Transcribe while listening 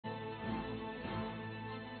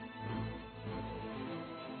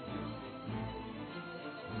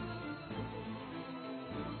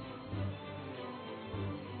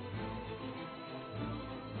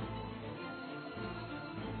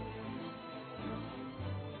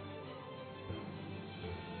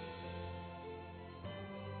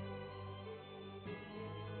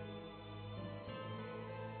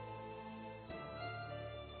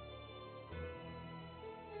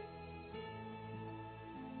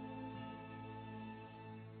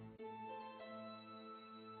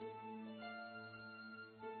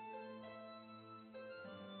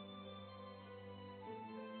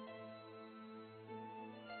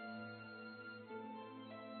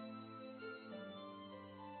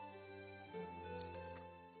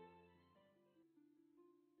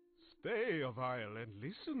Stay a while and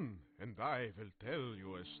listen, and I will tell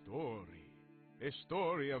you a story. A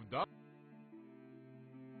story of dark.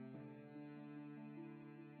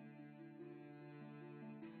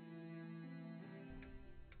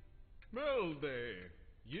 Melde,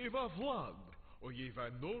 je var Vlad, och je var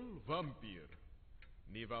noll vampyr.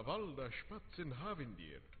 Ni var valda spatsen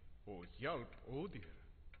havendir, och hjälp odir.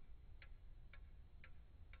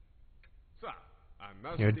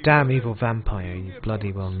 You're a damn evil vampire, you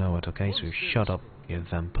bloody well know it, okay? So shut up, you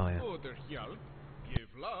vampire. Oder hjälp, je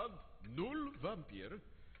Vlad, noll vampyr,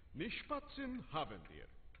 ni spatsen havendir.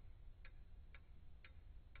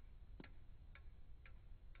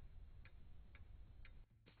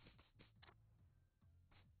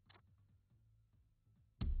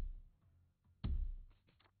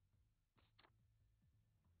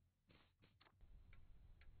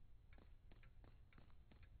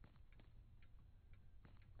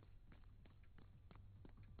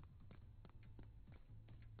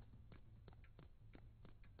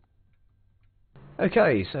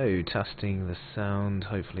 Okay, so testing the sound.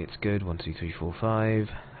 Hopefully it's good. 1, 2, 3, 4, 5.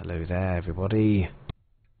 Hello there, everybody.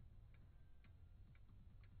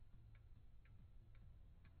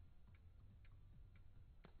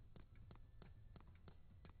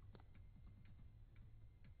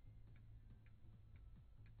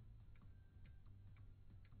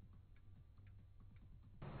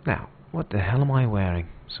 Now, what the hell am I wearing?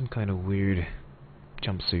 Some kind of weird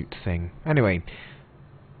jumpsuit thing. Anyway,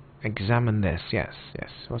 examine this. Yes,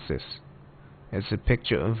 yes. What's this? It's a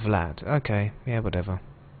picture of Vlad. Okay, yeah, whatever.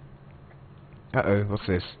 Uh-oh, what's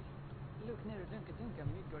this?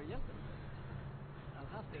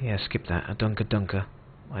 Yeah, skip that. A dunker.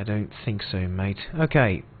 I don't think so, mate.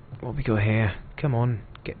 Okay, what we got here? Come on,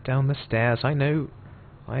 get down the stairs. I know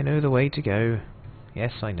the way to go.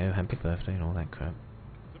 Yes, I know. Happy birthday and all that crap.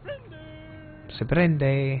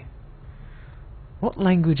 Sabrende. What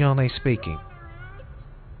language are they speaking?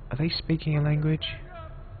 Are they speaking a language?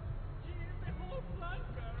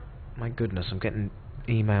 My goodness, I'm getting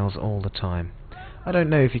emails all the time. I don't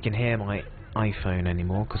know if you can hear my iPhone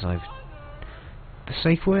anymore because I've... The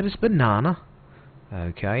safe word is banana.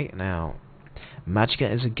 Okay, now Magicka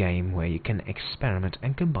is a game where you can experiment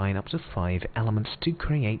and combine up to 5 elements to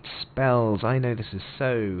create spells. I know this is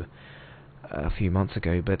so a few months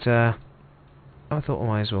ago, but I thought I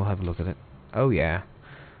might as well have a look at it. Oh yeah.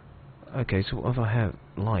 Okay, so what if I have?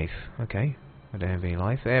 Life. Okay, I don't have any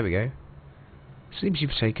life. There we go. Seems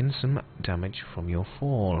you've taken some damage from your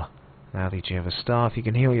fall. Now that you have a staff, you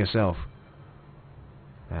can heal yourself.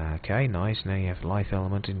 Okay, nice. Now you have life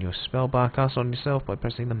element in your spell bar. Cast on yourself by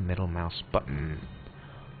pressing the middle mouse button.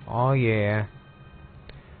 Oh yeah.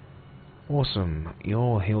 Awesome. You're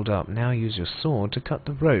all healed up. Now use your sword to cut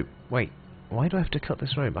the rope. Wait, why do I have to cut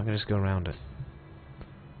this rope? I can just go around it.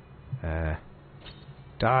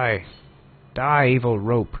 Die. Die, evil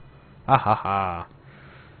rope. Ha ha ha.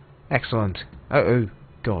 Excellent. Uh-oh.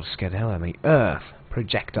 God, scared the hell out of me. Earth.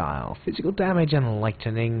 Projectile. Physical damage and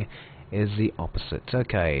lightning is the opposite.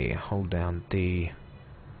 Okay, hold down D.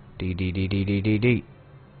 D.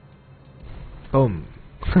 Boom.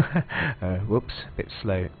 Whoops, a bit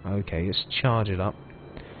slow. Okay, let's charge it up.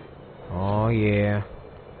 Oh yeah.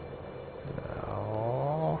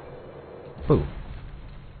 Oh. Boom.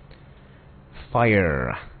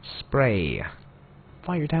 Fire. Spray.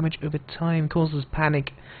 Fire damage over time causes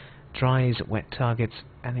panic, dries wet targets,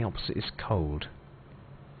 and the opposite is cold.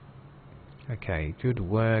 Okay, good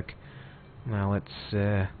work. Now let's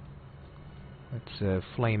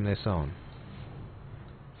flame this on.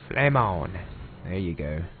 Flame on. There you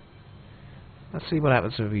go. Let's see what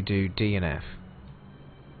happens if we do D and F.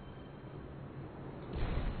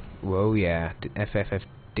 Whoa, yeah. F.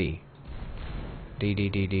 D.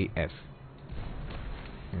 D, F.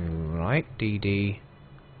 Right, D.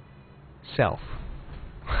 Self.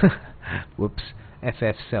 Whoops.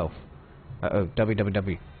 FF self. Uh-oh,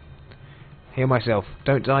 W. Heal myself.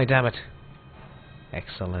 Don't die, damn it.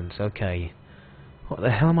 Excellent, okay. What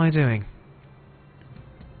the hell am I doing?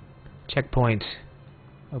 Checkpoint.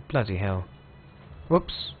 Oh, bloody hell.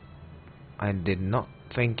 Whoops. I did not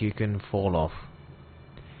think you can fall off.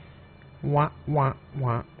 Wah.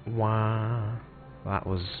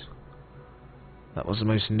 That was the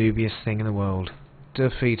most noobiest thing in the world.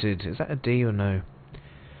 Defeated. Is that a D or no?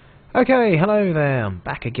 Okay, hello there. I'm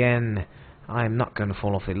back again. I'm not going to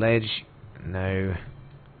fall off the ledge. No.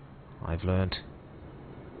 I've learnt.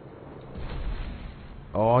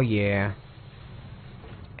 Oh yeah.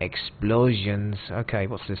 Explosions. Okay,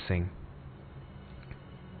 what's this thing?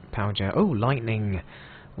 Power gel. Oh, lightning.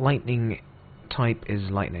 Lightning type is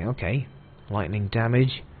lightning. Okay. Lightning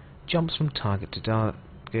damage. Jumps from target to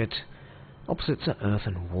target. Opposites are earth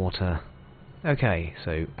and water. Okay,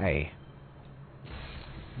 so A.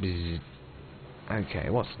 Bzz. Okay,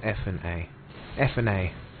 what's F and A? F and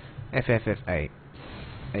A. F F F A.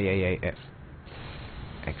 A A A F.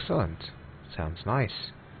 Excellent. Sounds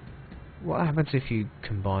nice. What happens if you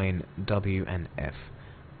combine W and F?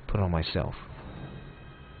 Put on myself.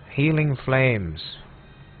 Healing flames.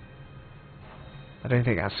 I don't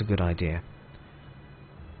think that's a good idea.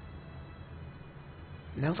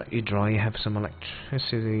 Now that you're dry, you have some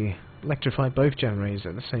electricity. Electrify both generators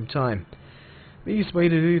at the same time. The easiest way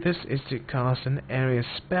to do this is to cast an area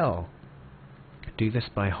spell. Do this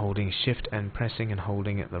by holding shift and pressing and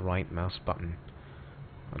holding at the right mouse button.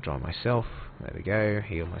 I'll dry myself. There we go.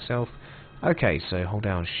 Heal myself. Okay, so hold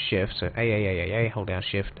down shift. So A, hold down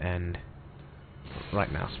shift and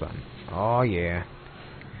right mouse button. Oh yeah.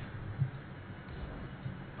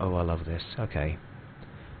 Oh, I love this. Okay.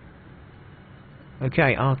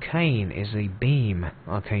 Okay, arcane is a beam.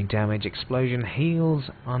 Arcane damage, explosion,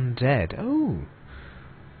 heals undead. Oh!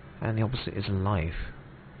 And the opposite is life.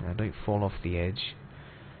 Now don't fall off the edge.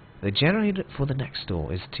 The generator for the next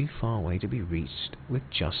door is too far away to be reached with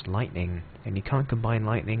just lightning. And you can't combine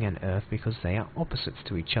lightning and earth because they are opposites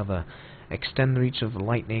to each other. Extend the reach of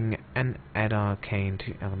lightning and add arcane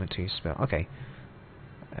to element to your spell. Okay.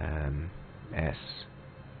 S.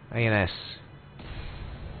 A and S.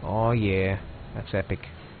 Oh yeah. That's epic.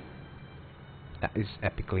 That is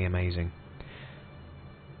epically amazing.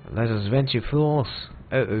 Let us venture forth.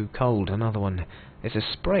 Oh, cold. Another one. It's a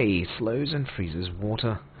spray. Slows and freezes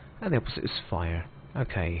water. And the opposite is fire.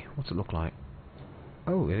 Okay, what's it look like?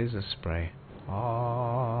 Oh, it is a spray.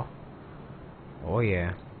 Ah. Oh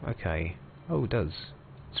yeah. Okay. Oh, it does.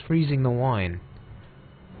 It's freezing the wine.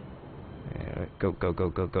 Go, go, go,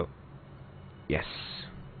 go, go. Yes.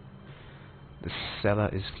 The cellar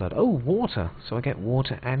is flooded. Oh, water! So I get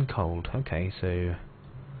water and cold. Okay, so...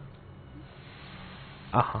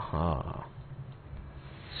 Ahaha.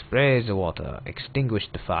 Sprays the water. Extinguish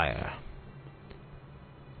the fire.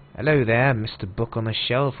 Hello there, Mr. Book on the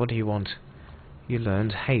Shelf. What do you want? You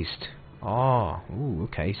learned haste. Ah, ooh,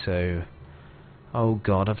 okay, so... Oh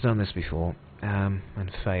god, I've done this before. And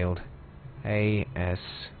failed. A, S,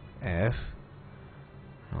 F.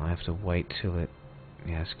 I have to wait till it...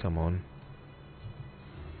 Yes, come on.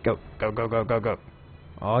 Go, go, go, go, go, go.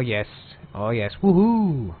 Oh yes,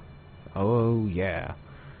 woohoo! Oh yeah.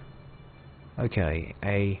 Okay,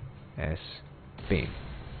 A, S, B.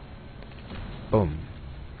 Boom,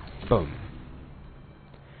 boom.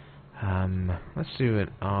 Let's do an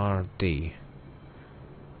R, D.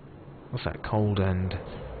 What's that? Cold and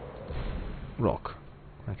rock.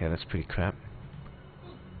 Okay, that's pretty crap.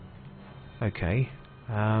 Okay,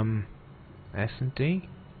 S and D.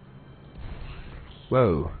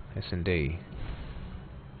 Whoa, S and D.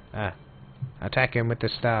 Ah, attack him with the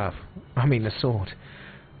staff. I mean the sword.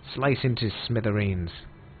 Slice into smithereens.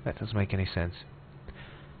 That doesn't make any sense.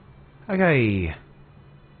 Okay.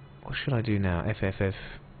 What should I do now? F, F, F,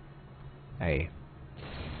 A.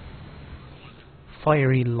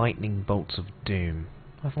 Fiery lightning bolts of doom.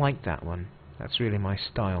 I've liked that one. That's really my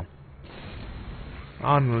style.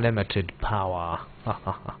 Unlimited power. Ha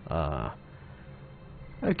ha ha ha.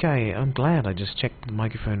 Okay, I'm glad I just checked the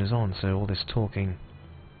microphone is on, so all this talking...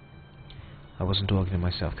 I wasn't talking to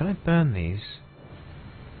myself. Can I burn these?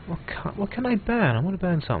 What can I burn? I want to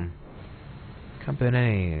burn something. Can't burn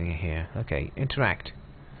anything here. Okay, interact.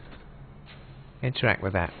 Interact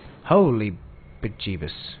with that. Holy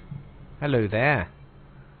bejeebus. Hello there.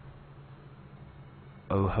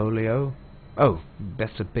 Oh, holio. Oh,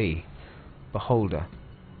 that's a B. Beholder.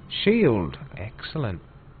 Shield. Excellent.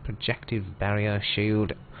 Projective barrier,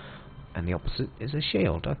 shield, and the opposite is a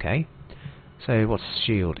shield. Okay. So what's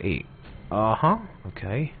shield? E.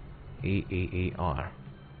 Okay. E E E R.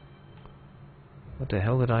 What the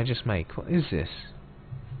hell did I just make? What is this?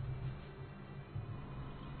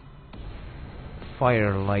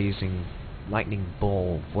 Fire lightning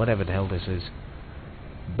ball. Whatever the hell this is.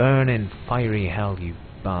 Burn in fiery hell, you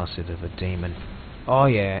bastard of a demon. Oh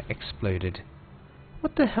yeah, exploded.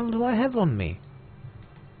 What the hell do I have on me?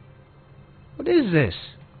 What is this?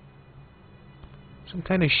 Some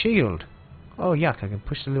kind of shield. Oh yuck, I can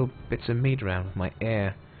push the little bits of meat around with my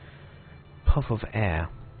air. Puff of air.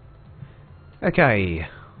 Okay.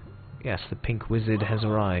 Yes, the pink wizard has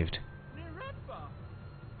arrived.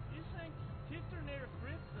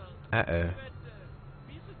 Uh-oh.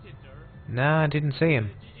 Nah, I didn't see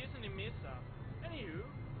him.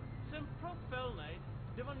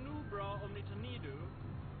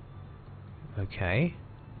 Okay.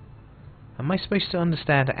 Am I supposed to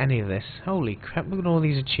understand any of this? Holy crap, look at all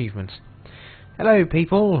these achievements. Hello,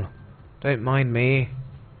 people! Don't mind me.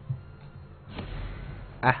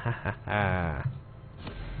 Ah ha ha ha.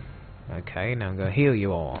 Okay, now I'm going to heal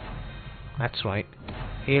you all. That's right.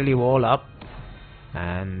 Heal you all up.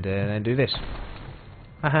 And then do this.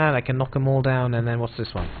 Haha, I can knock them all down, and then what's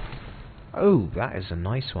this one? Oh, that is a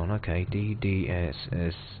nice one. Okay, D, D, S,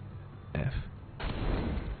 S, F.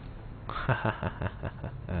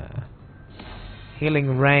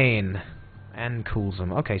 Healing rain. And cools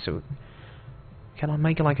them. Okay, so can I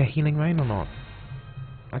make it like a healing rain or not?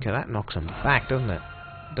 Okay, that knocks them back, doesn't it?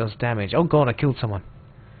 Does damage. Oh god, I killed someone.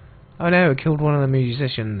 Oh no, I killed one of the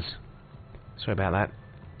musicians. Sorry about that.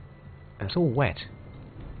 And it's all wet.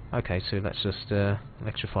 Okay, so let's just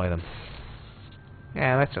electrify them.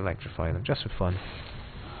 Yeah, let's electrify them, just for fun.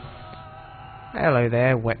 Hello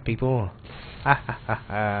there, wet people. Ha ha ha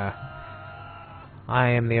ha. I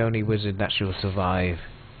am the only wizard that shall survive.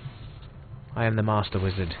 I am the master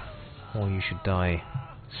wizard. Or you should die.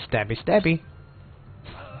 Stabby stabby.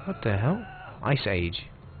 What the hell? Ice Age.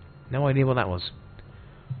 No idea what that was.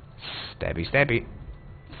 Stabby stabby.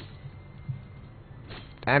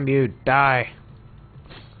 Damn you, die.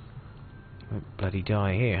 Don't bloody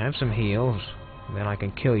die. Here, have some heals. And then I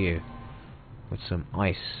can kill you. With some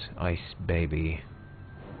ice. Ice baby.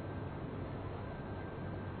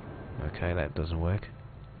 Okay, that doesn't work.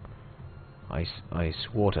 Ice, ice,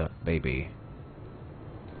 water, baby.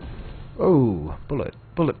 Oh, bullet.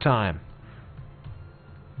 Bullet time.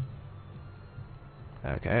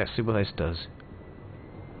 Okay, let's see what this does.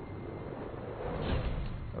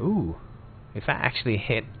 Ooh. If that actually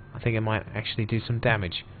hit, I think it might actually do some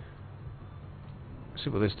damage. Let's see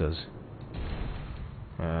what this does.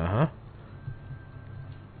 Uh-huh.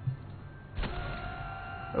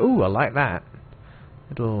 Ooh, I like that.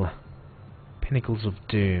 Little pinnacles of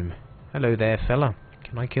doom. Hello there, fella.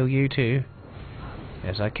 Can I kill you too?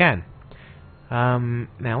 Yes, I can.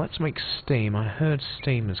 Now let's make steam. I heard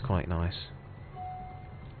steam is quite nice.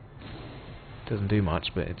 Doesn't do much,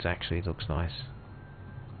 but it actually looks nice.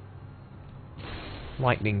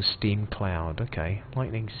 Lightning steam cloud. Okay,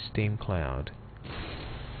 lightning steam cloud.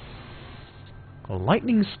 A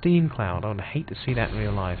lightning steam cloud. I would hate to see that in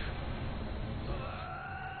real life.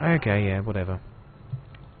 Okay, yeah, whatever.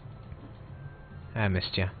 I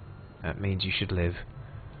missed you. That means you should live.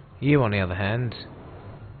 You, on the other hand.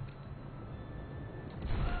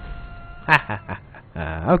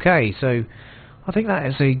 Okay, so I think that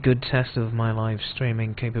is a good test of my live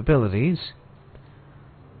streaming capabilities.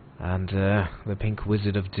 And the Pink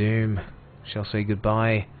Wizard of Doom shall say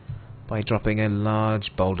goodbye by dropping a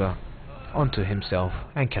large boulder onto himself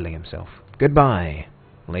and killing himself. Goodbye,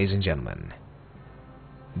 ladies and gentlemen.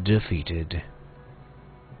 Defeated.